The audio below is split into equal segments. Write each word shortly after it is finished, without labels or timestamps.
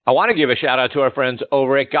I want to give a shout out to our friends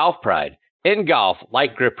over at Golf Pride. In golf,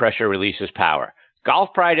 light grip pressure releases power. Golf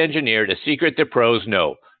Pride engineered a secret that pros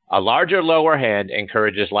know. A larger lower hand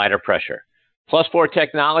encourages lighter pressure. Plus 4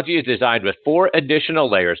 technology is designed with 4 additional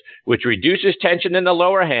layers, which reduces tension in the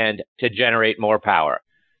lower hand to generate more power.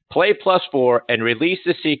 Play Plus 4 and release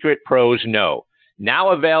the secret pros know. Now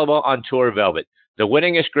available on Tour Velvet, the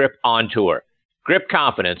winningest grip on tour. Grip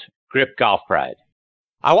confidence, grip Golf Pride.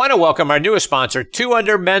 I want to welcome our newest sponsor, 2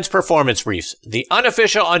 Under Men's Performance Briefs, the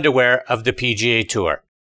unofficial underwear of the PGA Tour.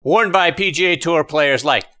 Worn by PGA Tour players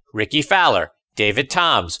like Ricky Fowler, David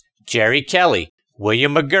Toms, Jerry Kelly,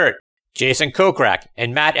 William McGirt, Jason Kokrak,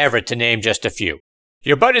 and Matt Everett, to name just a few.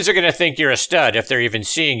 Your buddies are going to think you're a stud if they're even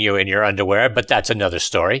seeing you in your underwear, but that's another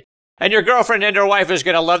story. And your girlfriend and her wife is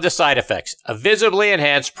going to love the side effects, a visibly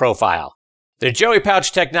enhanced profile. The Joey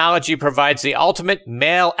Pouch technology provides the ultimate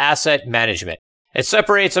male asset management. It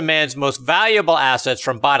separates a man's most valuable assets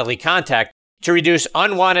from bodily contact to reduce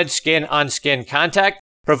unwanted skin-on-skin contact,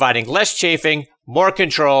 providing less chafing, more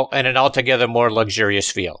control, and an altogether more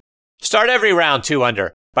luxurious feel. Start every round 2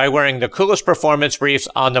 Under by wearing the coolest performance briefs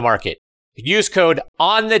on the market. Use code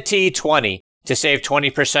ONTHET20 to save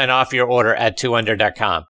 20% off your order at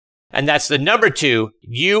 2under.com. And that's the number 2,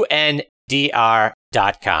 UNDR.com.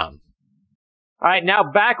 All right, now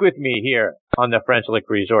back with me here on the French Lick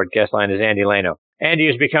Resort guest line is Andy Lano. Andy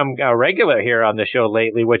has become a regular here on the show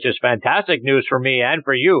lately, which is fantastic news for me and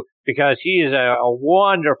for you, because he is a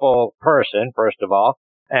wonderful person, first of all,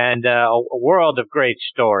 and a world of great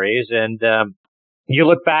stories. And you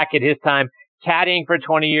look back at his time caddying for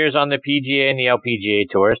 20 years on the PGA and the LPGA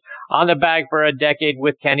tours, on the bag for a decade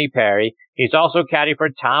with Kenny Perry. He's also caddied for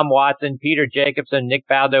Tom Watson, Peter Jacobsen, Nick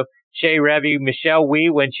Faldo, Shea Revy, Michelle Wee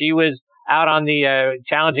when she was out on the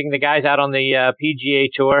challenging the guys out on the PGA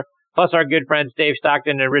Tour, plus our good friends Dave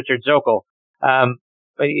Stockton and Richard Zokol. When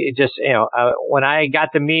I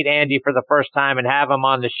got to meet Andy for the first time and have him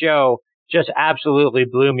on the show, just absolutely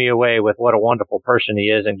blew me away with what a wonderful person he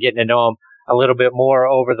is, and getting to know him a little bit more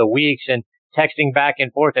over the weeks and texting back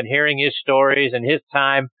and forth and hearing his stories and his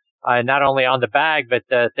time, not only on the bag, but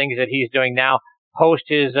things that he's doing now post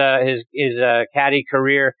his caddy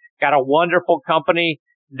career. Got a wonderful company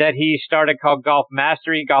that he started called Golf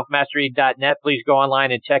Mastery, golfmastery.net. Please go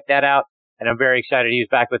online and check that out. And I'm very excited he's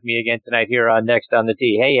back with me again tonight here on Next on the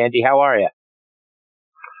Tee. Hey, Andy, how are you?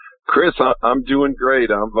 Chris, I'm doing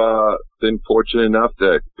great. I've been fortunate enough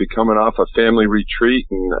to be coming off a family retreat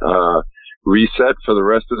and reset for the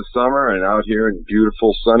rest of the summer, and out here in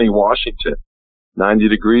beautiful sunny Washington. 90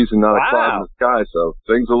 degrees and not a cloud in the sky, so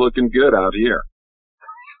things are looking good out here.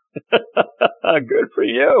 Good for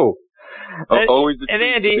you. Always a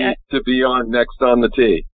treat Andy, to be on Next on the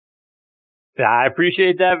Tee. I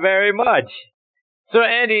appreciate that very much. So,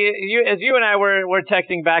 Andy, as you and I were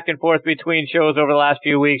texting back and forth between shows over the last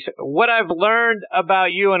few weeks, what I've learned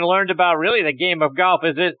about you and learned about really the game of golf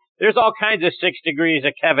is that there's all kinds of 6 degrees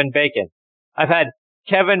of Kevin Bacon. I've had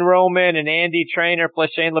Kevin Roman and Andy Trainer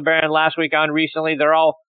plus Shane LeBaron last week on recently. They're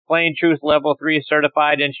all Plain Truth Level 3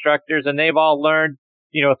 certified instructors, and they've all learned,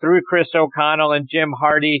 through Chris O'Connell and Jim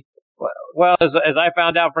Hardy. Well, as I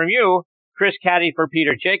found out from you, Chris caddied for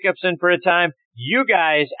Peter Jacobsen for a time. You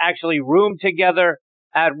guys actually roomed together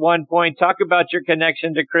at one point. Talk about your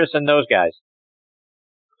connection to Chris and those guys.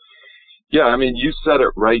 Yeah, I mean, you said it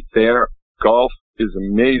right there. Golf is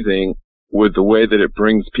amazing with the way that it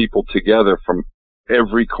brings people together from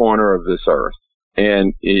every corner of this earth.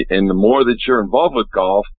 And the more that you're involved with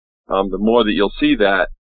golf, the more that you'll see that,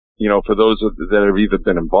 for those that have either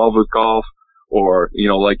been involved with golf or,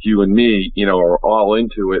 like you and me, are all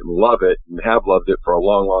into it and love it and have loved it for a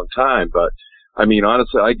long, long time. But I mean,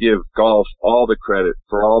 honestly, I give golf all the credit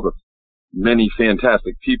for all the many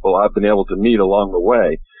fantastic people I've been able to meet along the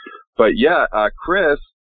way. But yeah, Chris,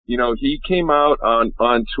 he came out on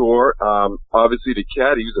tour, obviously to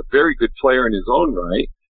caddy. He was a very good player in his own right,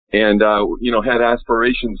 and, had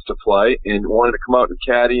aspirations to play and wanted to come out and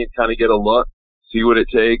caddy and kind of get a look, see what it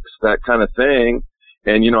takes, that kind of thing.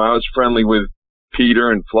 And, I was friendly with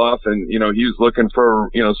Peter and Fluff, and, he was looking for,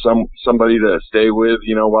 somebody to stay with,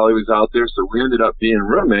 while he was out there. So we ended up being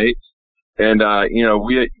roommates, and,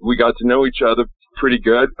 we got to know each other pretty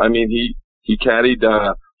good. I mean, he caddied,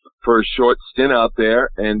 for a short stint out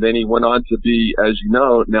there, and then he went on to be, as you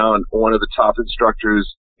know, now one of the top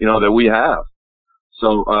instructors, that we have.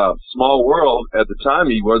 So, small world. At the time,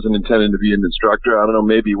 he wasn't intending to be an instructor. I don't know,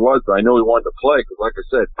 maybe he was, but I know he wanted to play because, like I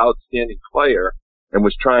said, outstanding player, and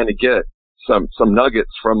was trying to get some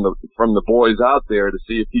nuggets from the boys out there to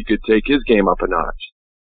see if he could take his game up a notch.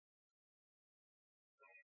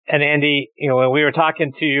 And Andy, when we were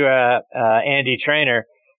talking to Andy Trainer,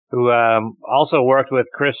 who also worked with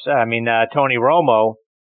Tony Romo,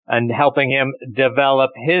 and helping him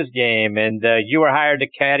develop his game. And you were hired to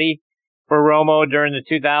caddy for Romo during the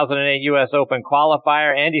 2008 U.S. Open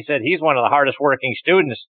qualifier. Andy said he's one of the hardest working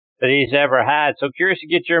students that he's ever had. So curious to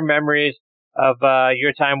get your memories of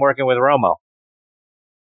your time working with Romo.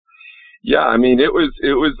 Yeah, I mean, it was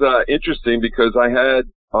interesting because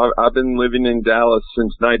I've been living in Dallas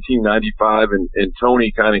since 1995, and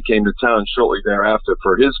Tony kind of came to town shortly thereafter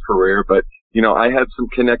for his career. But, I had some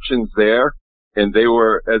connections there, and they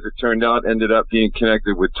were, as it turned out, ended up being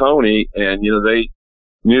connected with Tony. And, they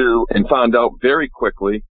knew and found out very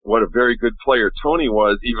quickly what a very good player Tony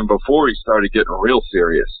was even before he started getting real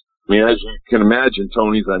serious. I mean, as you can imagine,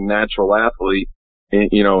 Tony's a natural athlete,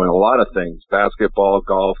 in a lot of things, basketball,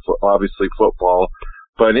 golf, obviously football.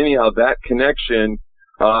 But anyhow, that connection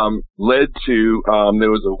led to,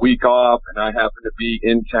 there was a week off and I happened to be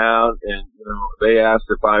in town, and, they asked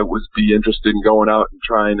if I would be interested in going out and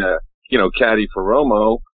trying to, caddy for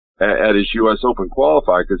Romo at his U.S. Open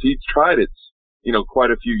qualifier, because he'd tried it,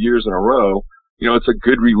 quite a few years in a row. It's a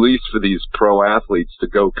good release for these pro athletes to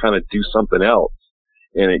go kind of do something else,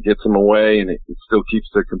 and it gets them away, and it still keeps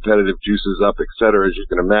their competitive juices up, et cetera, as you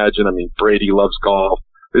can imagine. I mean, Brady loves golf.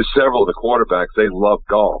 There's several of the quarterbacks, they love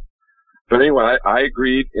golf. But anyway, I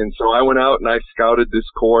agreed, and so I went out and I scouted this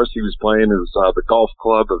course he was playing. It was the Golf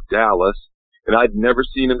Club of Dallas, and I'd never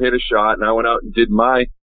seen him hit a shot, and I went out and did my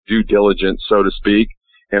due diligence, so to speak,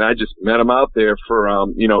 and I just met him out there for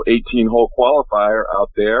 18-hole qualifier out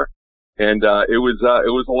there, and it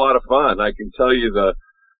was a lot of fun. I can tell you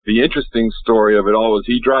the interesting story of it all was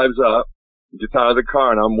he drives up, gets out of the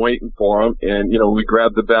car, and I'm waiting for him, and we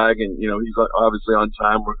grab the bag, and he's obviously on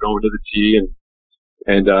time. We're going to the tee,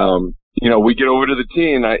 and we get over to the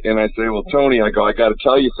tee, and I say, well, Tony, I got to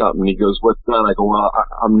tell you something. He goes, what's that? I go, well,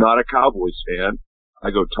 I'm not a Cowboys fan. I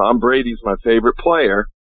go, Tom Brady's my favorite player,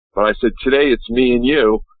 but I said, today it's me and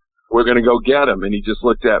you. We're going to go get him. And he just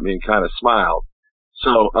looked at me and kind of smiled.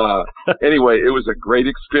 So, anyway, it was a great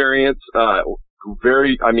experience. I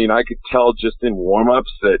could tell just in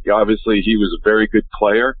warm-ups that obviously he was a very good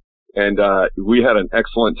player. And we had an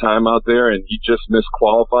excellent time out there, and he just missed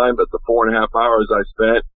qualifying, but the 4.5 hours I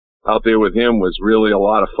spent out there with him was really a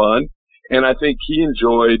lot of fun. And I think he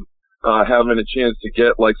enjoyed having a chance to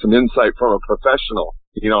get like some insight from a professional,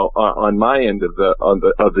 on my end of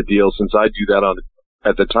the deal, since I do that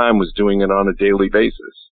at the time was doing it on a daily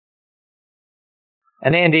basis.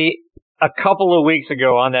 And Andy, a couple of weeks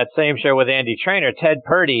ago on that same show with Andy Trainer, Ted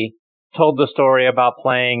Purdy told the story about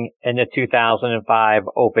playing in the 2005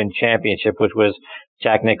 Open Championship, which was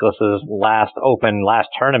Jack Nicklaus's last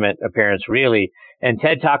tournament appearance, really. And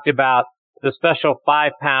Ted talked about the special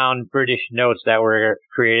 5-pound British notes that were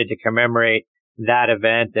created to commemorate that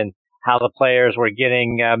event, and how the players were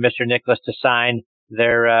getting Mr. Nicklaus to sign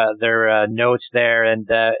their notes there. And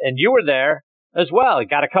you were there as well. You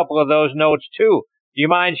got a couple of those notes too. Do you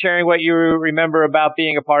mind sharing what you remember about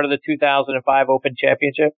being a part of the 2005 Open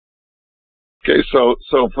Championship? Okay, so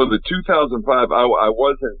for the 2005, I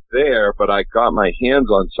wasn't there, but I got my hands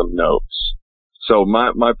on some notes. So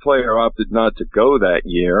my player opted not to go that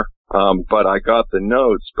year, but I got the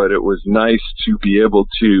notes. But it was nice to be able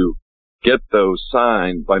to get those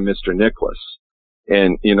signed by Mr. Nicklaus,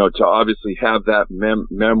 and to obviously have that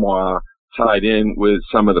memoir tied in with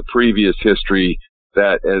some of the previous history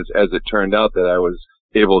that, as it turned out, that I was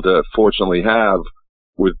able to fortunately have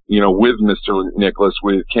with Mr. Nicklaus,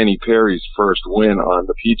 with Kenny Perry's first win on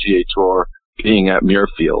the PGA Tour being at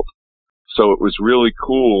Muirfield. So it was really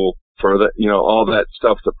cool for all that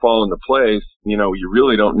stuff to fall into place. You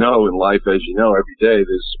really don't know in life, as you know, every day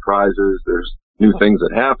there's surprises, there's new things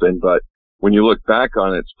that happen, but when you look back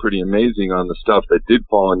on it, it's pretty amazing on the stuff that did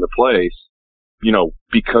fall into place,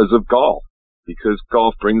 because of golf, because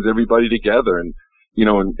golf brings everybody together. And,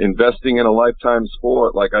 investing in a lifetime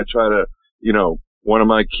sport, like I try to, one of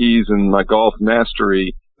my keys in my golf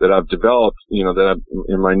mastery that I've developed, that I've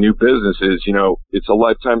in my new business is, it's a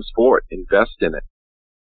lifetime sport. Invest in it.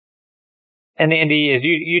 And Andy, as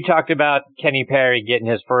you talked about Kenny Perry getting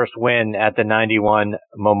his first win at the 91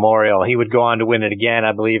 Memorial, he would go on to win it again,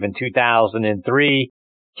 I believe, in 2003.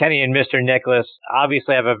 Kenny and Mr. Nicklaus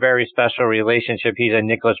obviously have a very special relationship. He's a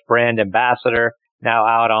Nicklaus brand ambassador, now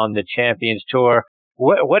out on the Champions Tour.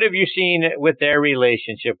 What have you seen with their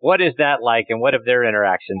relationship? What is that like, and what have their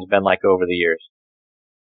interactions been like over the years?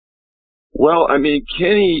 Well, I mean,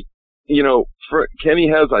 Kenny, Kenny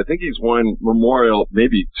has, I think he's won Memorial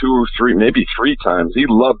maybe 2 or 3, maybe 3 times. He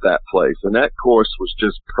loved that place, and that course was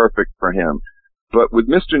just perfect for him. But with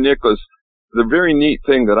Mr. Nicklaus, the very neat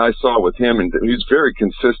thing that I saw with him, and he's very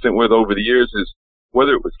consistent with over the years, is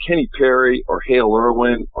whether it was Kenny Perry or Hale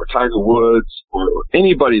Irwin or Tiger Woods or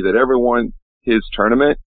anybody that ever won his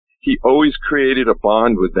tournament, he always created a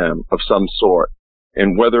bond with them of some sort.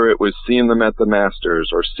 And whether it was seeing them at the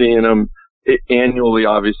Masters or seeing them annually,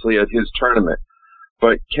 obviously, at his tournament.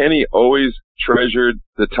 But Kenny always treasured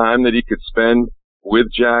the time that he could spend with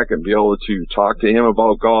Jack and be able to talk to him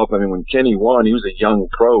about golf. I mean, when Kenny won, he was a young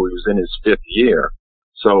pro. He was in his 5th year.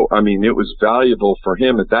 So, I mean, it was valuable for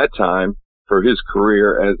him at that time for his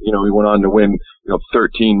career. As you know, he went on to win,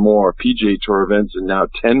 13 more PGA Tour events and now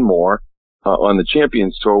 10 more on the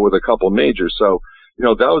Champions Tour with a couple majors. So,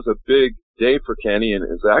 that was a big day for Kenny, and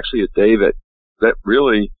it's actually a day that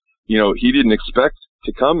really, he didn't expect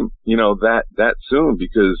to come, that soon,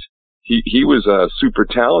 because he was a super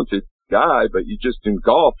talented guy, but in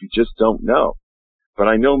golf, you just don't know. But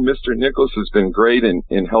I know Mr. Nicklaus has been great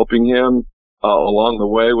in helping him along the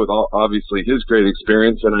way with obviously his great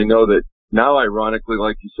experience. And I know that now, ironically,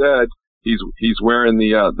 like you said, he's wearing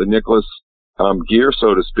the Nicklaus gear,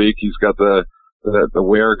 so to speak. He's got the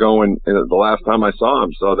wear going the last time I saw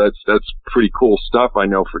him. So that's pretty cool stuff, I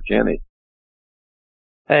know, for Kenny.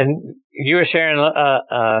 And you were sharing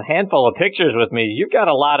a handful of pictures with me. You've got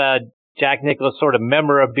a lot of Jack Nicklaus sort of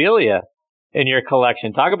memorabilia in your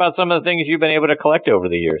collection. Talk about some of the things you've been able to collect over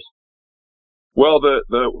the years. Well,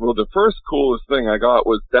 the first coolest thing I got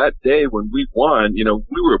was that day when we won.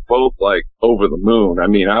 We were both like over the moon. I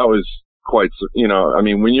mean, I was quite,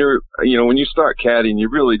 when you start caddying, you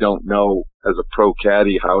really don't know as a pro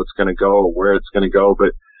caddy how it's going to go or where it's going to go.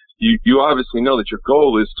 But you obviously know that your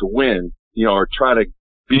goal is to win, or try to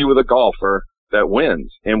be with a golfer that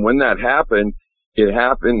wins. And when that happened, it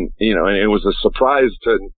happened, and it was a surprise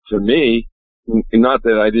to me. Not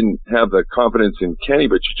that I didn't have the confidence in Kenny,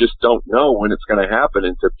 but you just don't know when it's going to happen.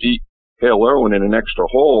 And to beat Hale Irwin in an extra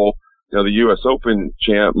hole, the U.S. Open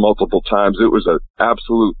champ multiple times, it was an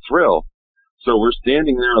absolute thrill. So we're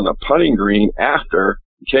standing there on the putting green after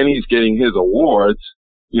Kenny's getting his awards.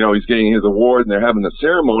 He's getting his award and they're having the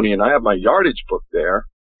ceremony, and I have my yardage book there.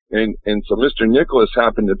 And so Mr. Nicklaus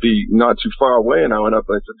happened to be not too far away, and I went up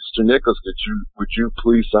and I said, Mr. Nicklaus, would you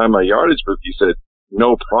please sign my yardage book? He said,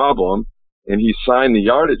 no problem. And he signed the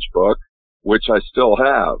yardage book, which I still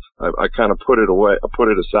have. I kind of put it away, I put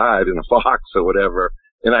it aside in a box or whatever.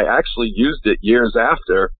 And I actually used it years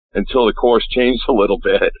after until the course changed a little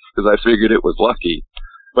bit because I figured it was lucky.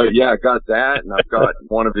 But yeah, I got that, and I've got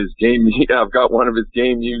one of his game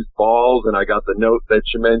used balls, and I got the note that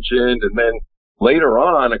you mentioned. And then later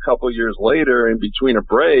on, a couple years later, in between a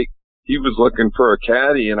break, he was looking for a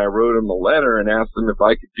caddy, and I wrote him a letter and asked him if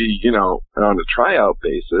I could be, on a tryout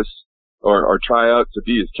basis or try out to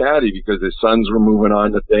be his caddy because his sons were moving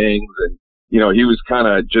on to things, and he was kind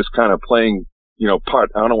of playing,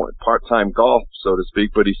 part-time golf, so to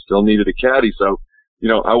speak, but he still needed a caddy. So,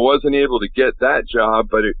 I wasn't able to get that job,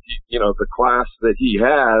 but the class that he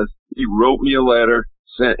has, he wrote me a letter.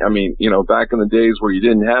 Back in the days where you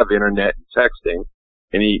didn't have internet and texting,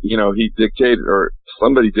 and he dictated, or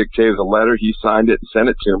somebody dictated a letter, he signed it and sent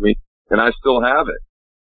it to me, and I still have it.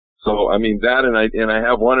 So, that, and I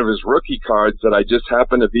have one of his rookie cards that I just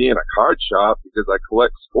happened to be in a card shop because I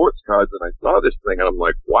collect sports cards, and I saw this thing, and I'm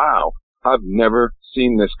like, wow, I've never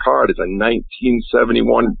seen this card. It's a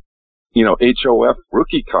 1971, HOF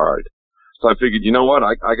rookie card. So I figured, you know what,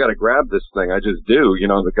 I got to grab this thing. I just do.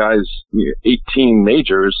 The guy's 18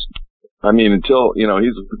 majors. Until,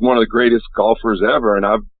 he's one of the greatest golfers ever, and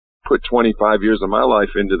I've put 25 years of my life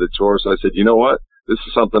into the tour. So I said, you know what, this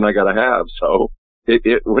is something I got to have. So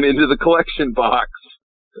it went into the collection box.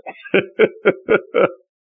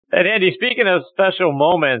 And Andy, speaking of special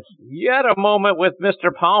moments, you had a moment with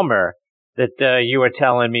Mr. Palmer that you were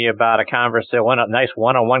telling me about, a nice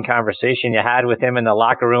one-on-one conversation you had with him in the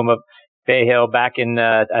locker room of Bay Hill back in,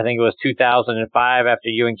 I think it was 2005 after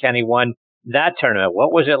you and Kenny won that tournament.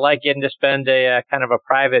 What was it like getting to spend a kind of a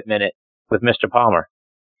private minute with Mr. Palmer?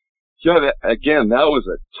 Yeah, that was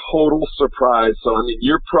a total surprise. So,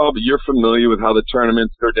 you're familiar with how the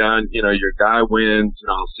tournaments go down. Your guy wins,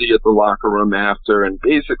 I'll see you at the locker room after. And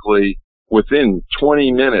basically, within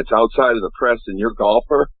 20 minutes outside of the press and your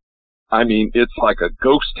golfer, it's like a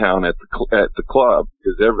ghost town at the club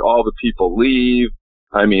because all the people leave.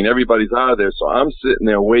 Everybody's out of there. So I'm sitting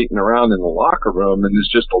there waiting around in the locker room, and there's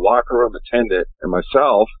just a locker room attendant and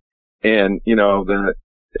myself. And,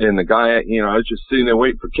 the guy, I was just sitting there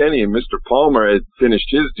waiting for Kenny, and Mr. Palmer had finished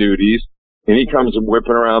his duties, and he comes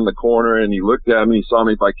whipping around the corner, and he looked at me, he saw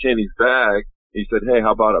me by Kenny's bag. He said, hey,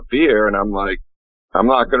 how about a beer? And I'm like, I'm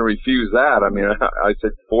not going to refuse that. I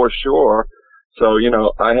said, for sure. So,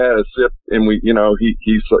 I had a sip, and he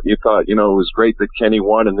thought, it was great that Kenny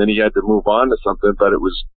won, and then he had to move on to something, but it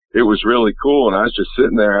was really cool. And I was just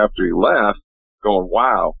sitting there after he left going,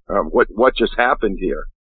 wow, what just happened here?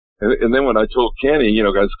 And then when I told Kenny,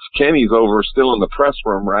 guys, Kenny's over still in the press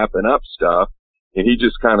room wrapping up stuff, and he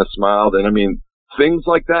just kind of smiled. And I mean, things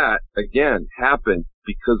like that, again, happen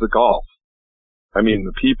because of golf. I mean,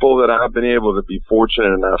 the people that I've been able to be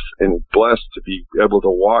fortunate enough and blessed to be able to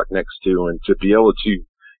walk next to and to be able to,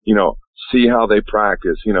 see how they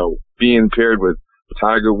practice, being paired with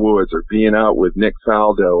Tiger Woods or being out with Nick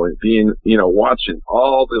Faldo and being, watching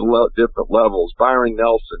all the different levels. Byron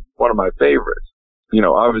Nelson, one of my favorites.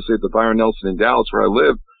 Obviously at the Byron Nelson in Dallas where I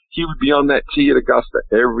live, he would be on that tee at Augusta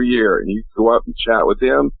every year, and you'd go up and chat with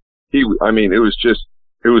him. It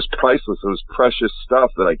was priceless. It was precious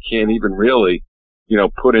stuff that I can't even really,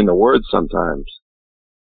 put into words sometimes.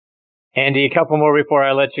 Andy, a couple more before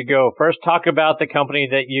I let you go. First, talk about the company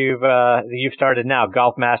that you've started now,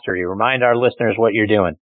 Golf Mastery. Remind our listeners what you're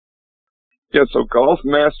doing. Yeah, so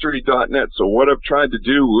golfmastery.net. So what I've tried to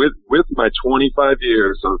do with my 25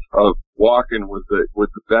 years of walking with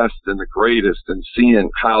the best and the greatest and seeing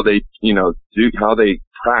how they, how they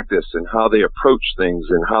practice and how they approach things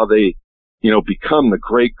and how they, become the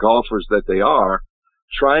great golfers that they are,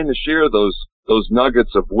 trying to share those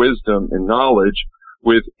nuggets of wisdom and knowledge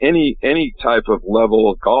with any type of level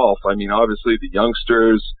of golf. I mean, obviously the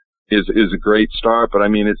youngsters is a great start, but I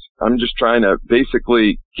mean, I'm just trying to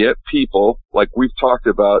basically get people, like we've talked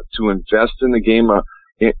about, to invest in the game of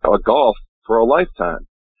golf for a lifetime.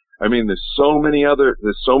 I mean, there's so many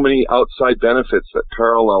outside benefits that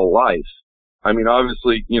parallel life. I mean,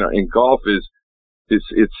 obviously, in golf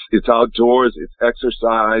it's outdoors, it's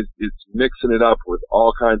exercise, it's mixing it up with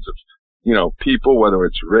all kinds of, people, whether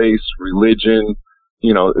it's race, religion,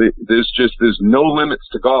 there's no limits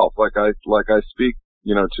to golf. Like I speak,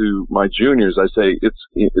 to my juniors, I say,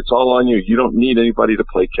 it's all on you. You don't need anybody to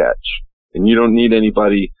play catch, and you don't need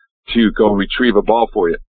anybody to go retrieve a ball for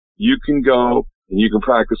you. You can go and you can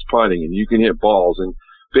practice putting and you can hit balls. And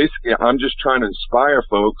basically I'm just trying to inspire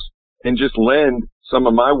folks and just lend some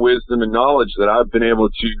of my wisdom and knowledge that I've been able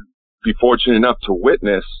to be fortunate enough to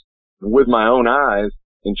witness with my own eyes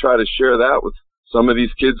and try to share that with some of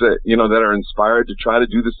these kids that, that are inspired to try to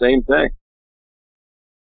do the same thing.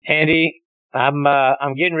 Andy, I'm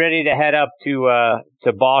getting ready to head up to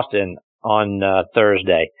Boston on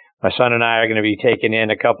Thursday. My son and I are going to be taking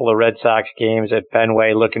in a couple of Red Sox games at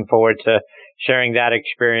Fenway. Looking forward to sharing that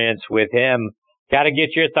experience with him. Got to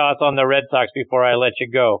get your thoughts on the Red Sox before I let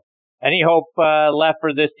you go. Any hope left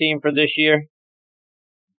for this team for this year?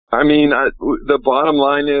 I mean, the bottom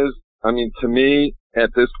line is, to me,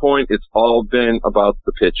 at this point, it's all been about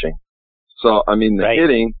the pitching. So, the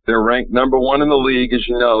hitting, they're ranked number one in the league, as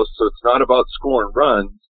you know, so it's not about scoring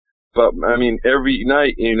runs. But, every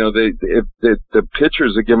night, the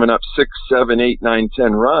pitchers are giving up 6, 7, 8, 9,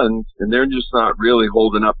 10 runs, and they're just not really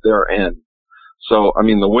holding up their end. So,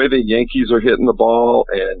 the way the Yankees are hitting the ball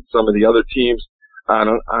and some of the other teams,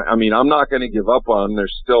 I'm not going to give up on them.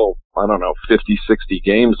 There's still, 50, 60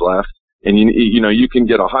 games left. And you can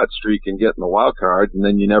get a hot streak and get in the wild card, and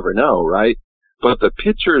then you never know, right? But the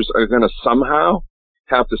pitchers are going to somehow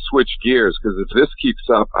have to switch gears, because if this keeps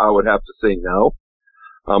up, I would have to say no.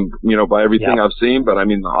 By everything I've seen, but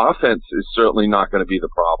the offense is certainly not going to be the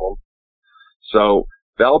problem. So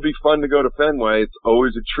that'll be fun to go to Fenway. It's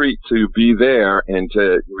always a treat to be there and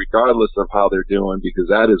regardless of how they're doing, because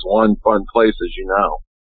that is one fun place, as you know.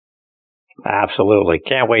 Absolutely.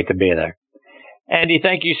 Can't wait to be there. Andy,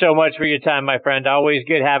 thank you so much for your time, my friend. Always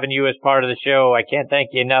good having you as part of the show. I can't thank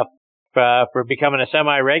you enough for becoming a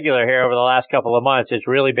semi-regular here over the last couple of months. It's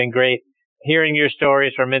really been great hearing your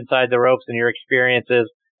stories from inside the ropes and your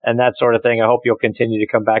experiences and that sort of thing. I hope you'll continue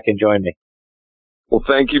to come back and join me. Well,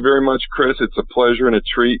 thank you very much, Chris. It's a pleasure and a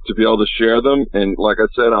treat to be able to share them. And like I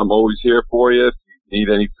said, I'm always here for you. If you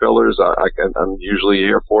need any fillers, I'm usually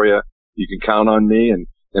here for you. You can count on me. And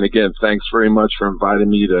again, thanks very much for inviting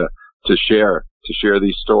me to share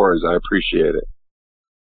these stories. I appreciate it.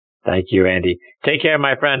 Thank you, Andy. Take care,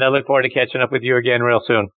 my friend. I look forward to catching up with you again real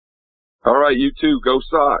soon. All right, you too. Go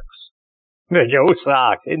Sox. Go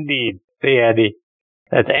Sox, indeed. See, Andy.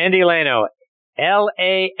 That's Andy Lano,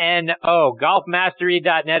 Lano.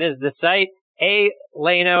 Golfmastery.net is the site.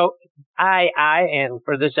 Lano, II, and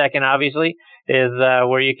for the second, obviously, is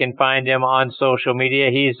where you can find him on social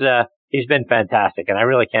media. He's been fantastic, and I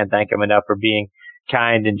really can't thank him enough for being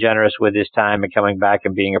kind and generous with his time and coming back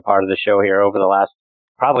and being a part of the show here over the last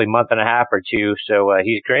probably month and a half or two. So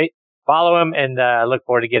he's great. Follow him, and I look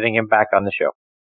forward to getting him back on the show.